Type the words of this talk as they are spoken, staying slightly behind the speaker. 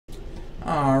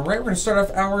Alright, we're going to start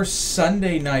off our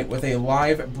Sunday night with a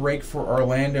live break for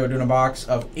Orlando, doing a box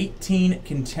of 18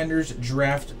 Contenders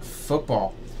Draft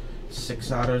Football. 6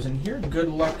 autos in here. Good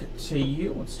luck to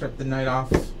you. Let's start the night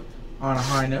off on a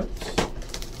high note.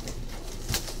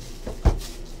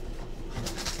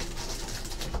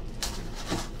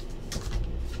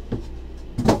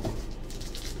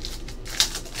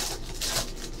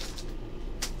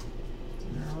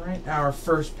 Our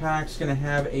first pack's going to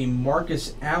have a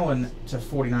Marcus Allen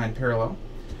 /49 parallel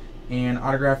and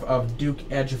autograph of Duke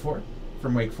Ejiofor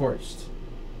from Wake Forest.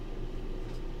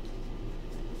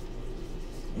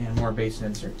 And more base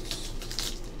inserts.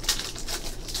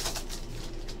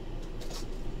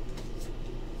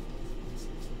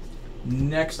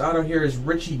 Next auto here is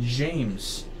Richie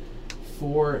James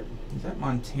for, is that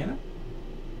Montana?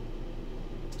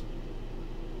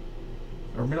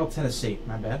 Or Middle Tennessee,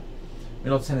 my bad.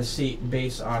 Middle Tennessee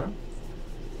base auto.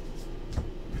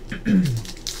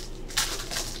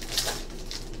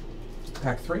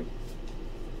 Pack 3.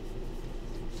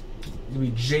 It'll be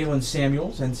Jalen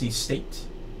Samuels, NC State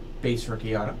base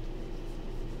rookie auto.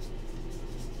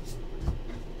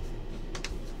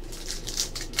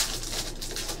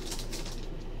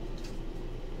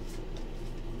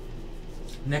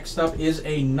 Next up is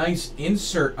a nice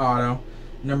insert auto,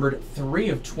 numbered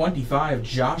 3/25,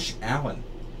 Josh Allen.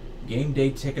 Game day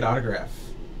ticket autograph.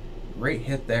 Great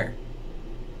hit there.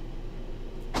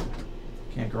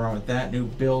 Can't go wrong with that. New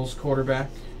Bills quarterback.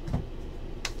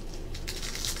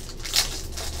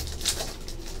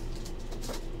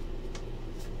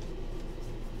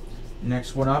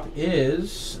 Next one up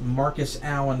is Marcus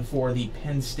Allen for the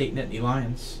Penn State Nittany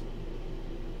Lions.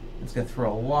 It's going to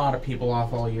throw a lot of people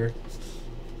off all year.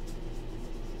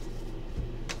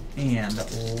 And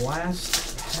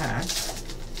last pack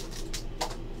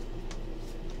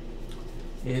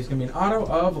is going to be an auto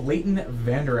of Leighton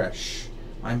Vander Esch,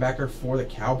 linebacker for the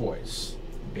Cowboys.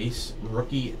 Base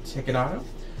rookie ticket auto.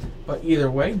 But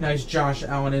either way, nice Josh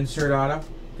Allen insert auto.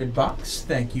 Good box.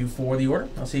 Thank you for the order.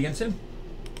 I'll see you again soon.